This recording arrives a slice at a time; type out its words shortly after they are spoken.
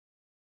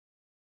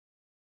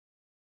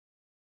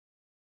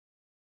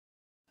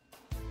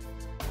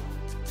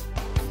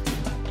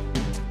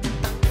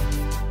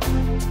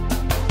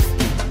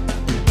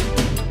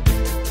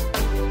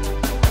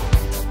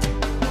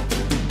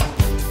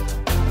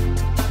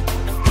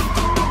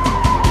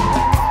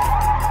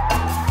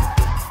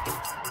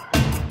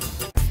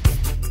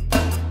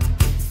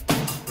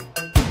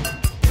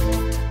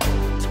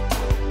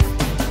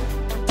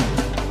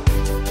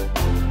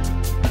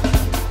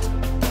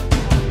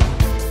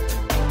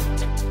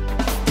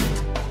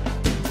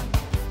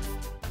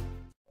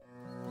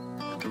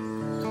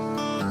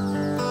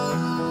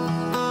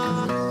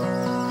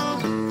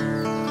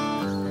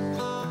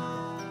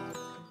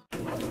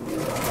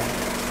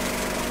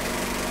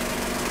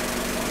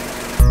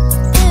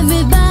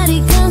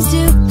Everybody comes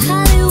to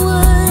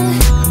Hollywood.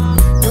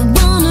 They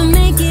wanna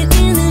make it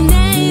in the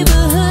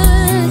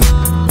neighborhood.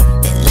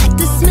 They like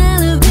the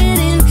smell of it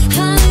in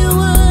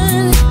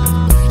Hollywood.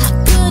 How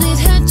could it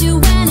hurt you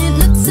when it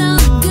looks so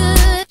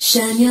good?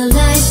 Shine your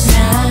light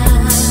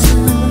now.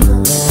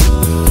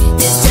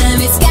 This time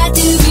it's got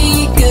to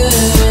be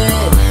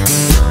good.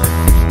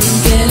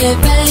 Get it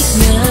right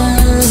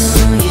now,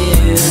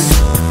 yeah.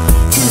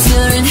 'Cause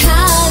you're in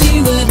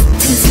Hollywood.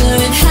 'Cause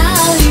you're in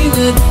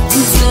Hollywood.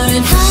 'Cause you're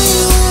in Hollywood.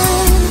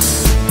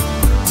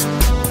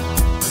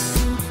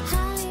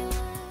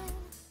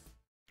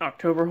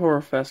 October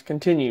Horror Fest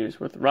continues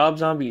with Rob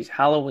Zombie's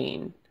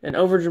Halloween, an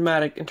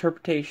overdramatic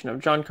interpretation of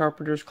John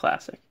Carpenter's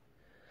classic.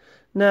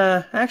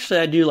 Nah, actually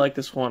I do like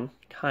this one,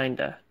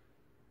 kinda.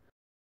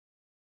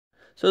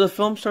 So the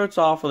film starts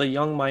off with a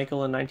young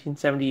Michael in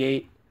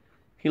 1978.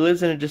 He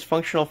lives in a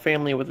dysfunctional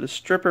family with a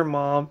stripper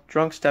mom,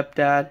 drunk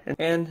stepdad,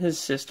 and his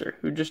sister,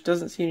 who just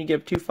doesn't seem to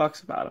give two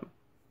fucks about him.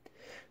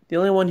 The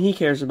only one he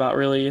cares about,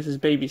 really, is his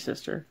baby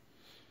sister.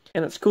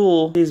 And at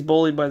school, he's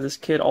bullied by this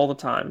kid all the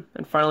time,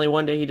 and finally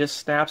one day he just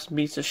snaps and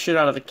beats the shit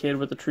out of the kid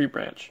with a tree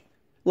branch.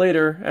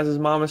 Later, as his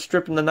mom is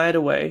stripping the night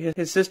away,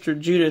 his sister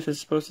Judith is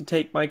supposed to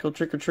take Michael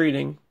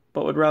trick-or-treating,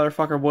 but would rather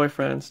fuck her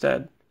boyfriend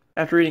instead.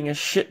 After eating a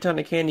shit ton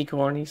of candy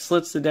corn, he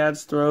slits the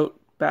dad's throat,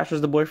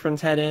 bashes the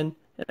boyfriend's head in,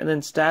 and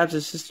then stabs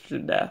his sister to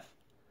death.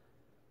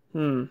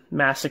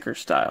 Massacre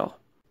style.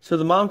 So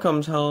the mom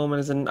comes home and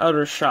is in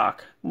utter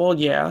shock. Well,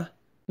 yeah.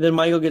 Then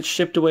Michael gets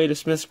shipped away to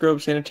Smith's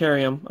Grove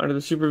Sanitarium under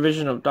the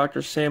supervision of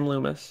Dr. Sam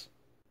Loomis.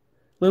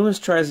 Loomis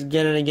tries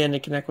again and again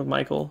to connect with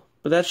Michael,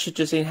 but that shit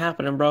just ain't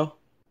happening, bro.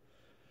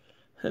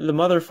 The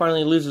mother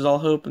finally loses all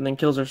hope and then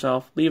kills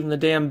herself, leaving the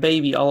damn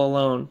baby all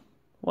alone.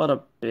 What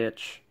a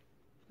bitch.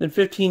 Then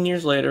 15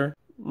 years later,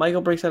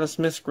 Michael breaks out of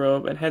Smith's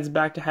Grove and heads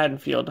back to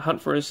Haddonfield to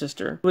hunt for his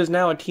sister, who is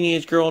now a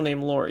teenage girl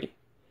named Lori.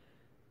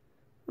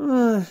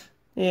 Yeah,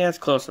 it's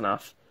close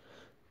enough.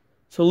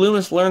 So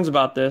Loomis learns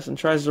about this and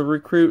tries to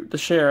recruit the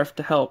sheriff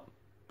to help,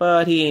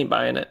 but he ain't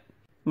buying it.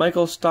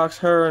 Michael stalks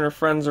her and her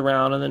friends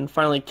around and then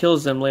finally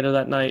kills them later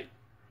that night.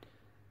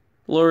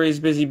 Lori's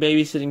busy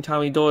babysitting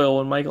Tommy Doyle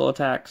when Michael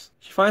attacks.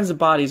 She finds the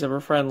bodies of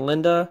her friend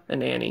Linda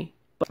and Annie,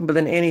 but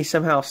then Annie's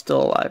somehow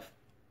still alive.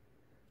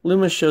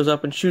 Loomis shows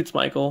up and shoots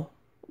Michael.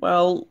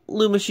 Well,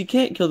 Loomis, you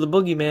can't kill the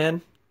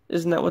boogeyman.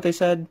 Isn't that what they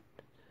said?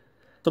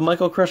 So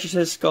Michael crushes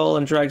his skull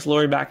and drags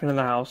Lori back into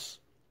the house.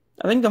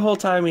 I think the whole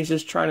time he's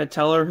just trying to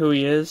tell her who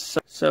he is,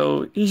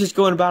 so he's just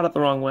going about it the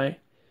wrong way.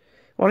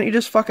 Why don't you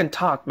just fucking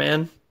talk,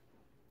 man?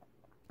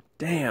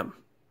 Damn.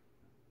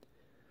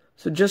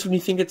 So just when you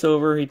think it's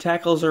over, he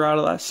tackles her out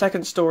of the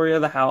second story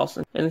of the house,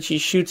 and then she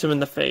shoots him in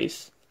the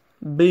face.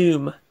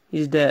 Boom.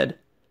 He's dead.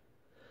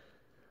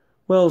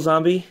 Well,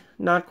 zombie,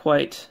 not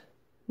quite.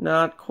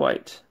 Not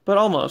quite. But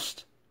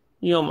almost.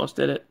 You almost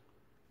did it.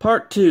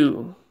 Part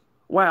 2.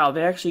 Wow,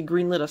 they actually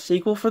greenlit a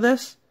sequel for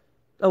this?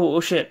 Oh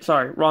shit,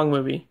 sorry, wrong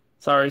movie.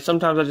 Sorry,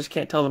 sometimes I just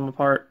can't tell them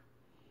apart.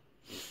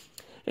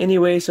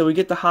 Anyway, so we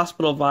get the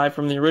hospital vibe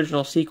from the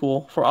original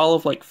sequel for all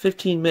of like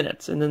 15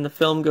 minutes, and then the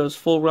film goes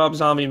full Rob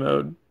Zombie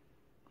mode.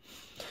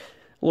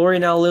 Lori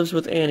now lives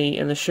with Annie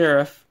and the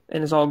sheriff,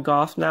 and is all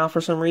goth now for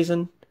some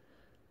reason.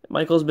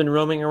 Michael's been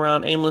roaming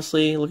around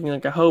aimlessly, looking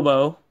like a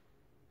hobo.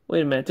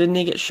 Wait a minute, didn't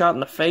he get shot in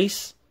the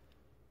face?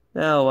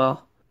 Oh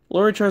well.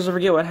 Lori tries to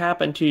forget what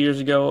happened 2 years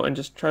ago and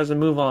just tries to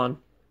move on,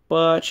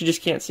 but she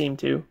just can't seem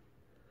to.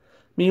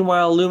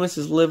 Meanwhile, Loomis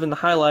is living the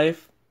high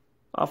life,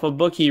 off a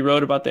book he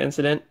wrote about the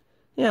incident.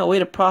 Yeah, way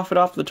to profit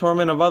off the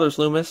torment of others,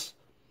 Loomis.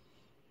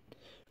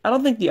 I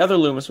don't think the other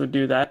Loomis would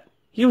do that.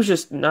 He was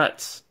just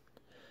nuts.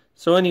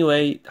 So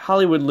anyway,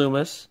 Hollywood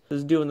Loomis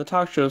is doing the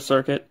talk show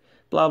circuit,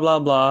 blah blah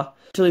blah,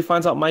 until he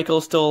finds out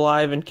Michael's still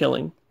alive and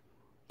killing.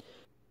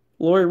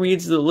 Lori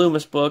reads the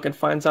Loomis book and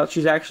finds out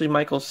she's actually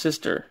Michael's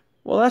sister.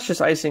 Well, that's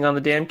just icing on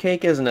the damn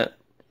cake, isn't it?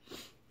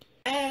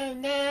 Oh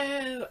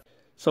no!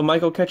 So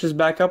Michael catches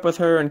back up with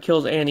her and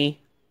kills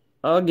Annie.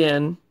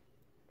 Again.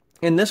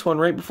 In this one,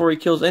 right before he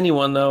kills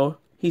anyone, though,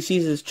 he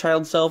sees his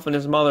child self and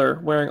his mother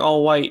wearing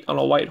all white on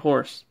a white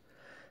horse.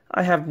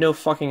 I have no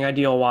fucking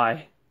idea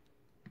why.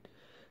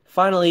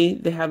 Finally,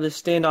 they have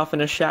this standoff in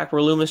a shack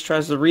where Loomis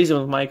tries to reason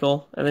with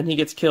Michael, and then he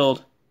gets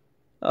killed.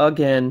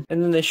 Again.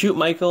 And then they shoot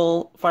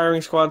Michael,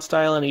 firing squad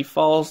style, and he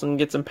falls and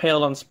gets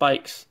impaled on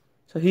spikes.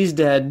 So he's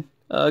dead.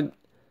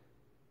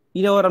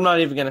 You know what, I'm not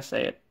even gonna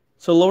say it.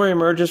 So Lori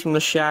emerges from the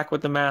shack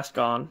with the mask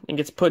on, and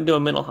gets put into a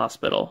mental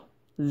hospital.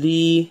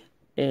 The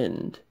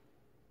end.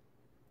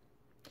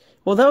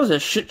 Well, that was a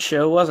shit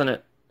show, wasn't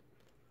it?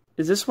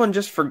 Is this one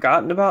just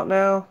forgotten about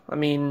now? I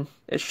mean,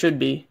 it should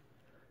be.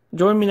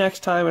 Join me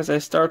next time as I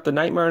start the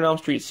Nightmare on Elm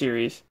Street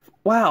series.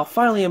 Wow,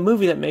 finally a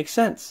movie that makes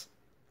sense.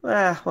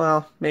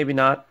 Well, maybe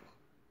not.